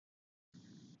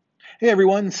Hey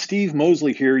everyone, Steve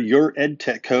Mosley here, your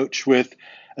EdTech coach with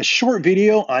a short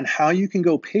video on how you can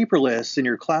go paperless in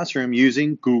your classroom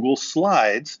using Google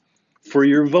Slides for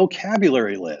your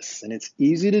vocabulary lists. And it's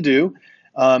easy to do.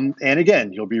 And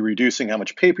again, you'll be reducing how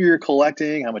much paper you're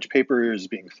collecting, how much paper is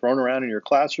being thrown around in your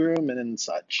classroom and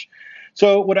such.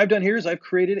 So what I've done here is I've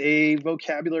created a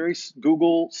vocabulary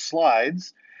Google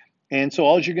Slides, and so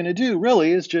all you're going to do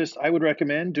really is just, I would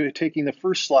recommend taking the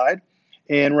first slide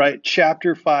and write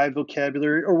chapter 5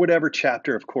 vocabulary, or whatever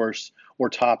chapter, of course, or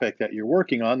topic that you're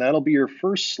working on. That'll be your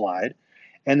first slide.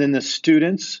 And then the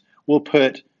students will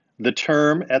put the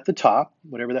term at the top,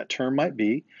 whatever that term might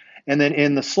be. And then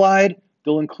in the slide,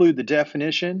 they'll include the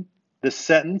definition, the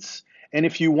sentence. And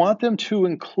if you want them to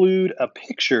include a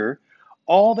picture,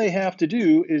 all they have to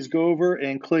do is go over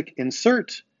and click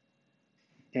Insert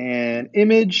and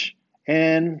Image,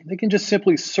 and they can just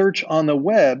simply search on the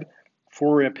web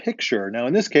for a picture. Now,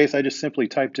 in this case, I just simply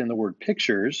typed in the word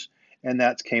pictures, and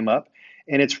that came up.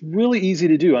 And it's really easy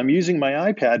to do. I'm using my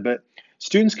iPad, but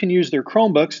students can use their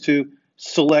Chromebooks to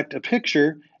select a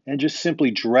picture and just simply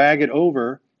drag it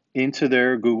over into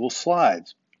their Google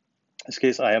Slides. In this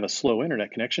case, I have a slow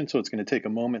internet connection, so it's going to take a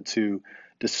moment to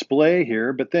display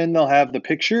here, but then they'll have the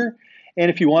picture. And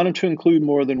if you want them to include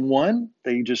more than one,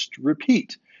 they just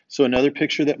repeat. So another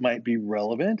picture that might be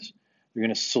relevant, you're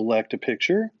going to select a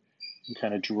picture and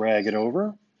kind of drag it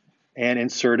over and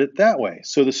insert it that way.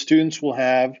 So the students will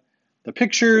have the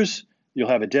pictures, you'll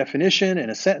have a definition and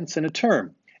a sentence and a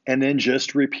term, and then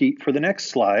just repeat for the next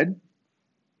slide.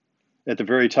 At the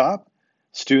very top,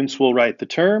 students will write the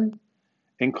term,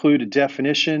 include a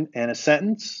definition and a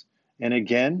sentence, and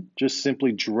again, just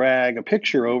simply drag a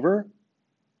picture over.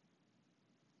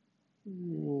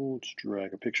 Let's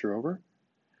drag a picture over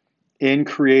in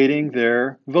creating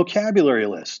their vocabulary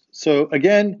list. So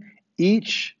again,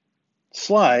 each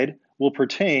slide will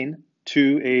pertain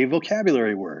to a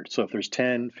vocabulary word. So if there's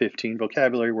 10, 15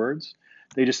 vocabulary words,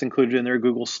 they just include it in their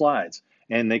Google Slides,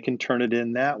 and they can turn it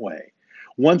in that way.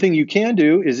 One thing you can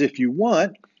do is, if you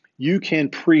want, you can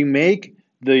pre-make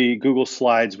the Google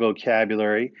Slides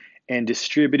vocabulary and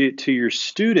distribute it to your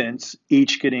students,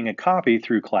 each getting a copy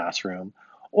through Classroom.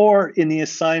 Or in the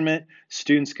assignment,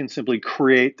 students can simply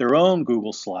create their own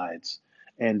Google Slides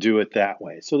and do it that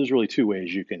way. So there's really two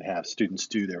ways you can have students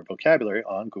do their vocabulary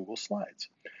on Google Slides.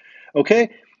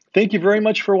 Okay, thank you very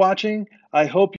much for watching. I hope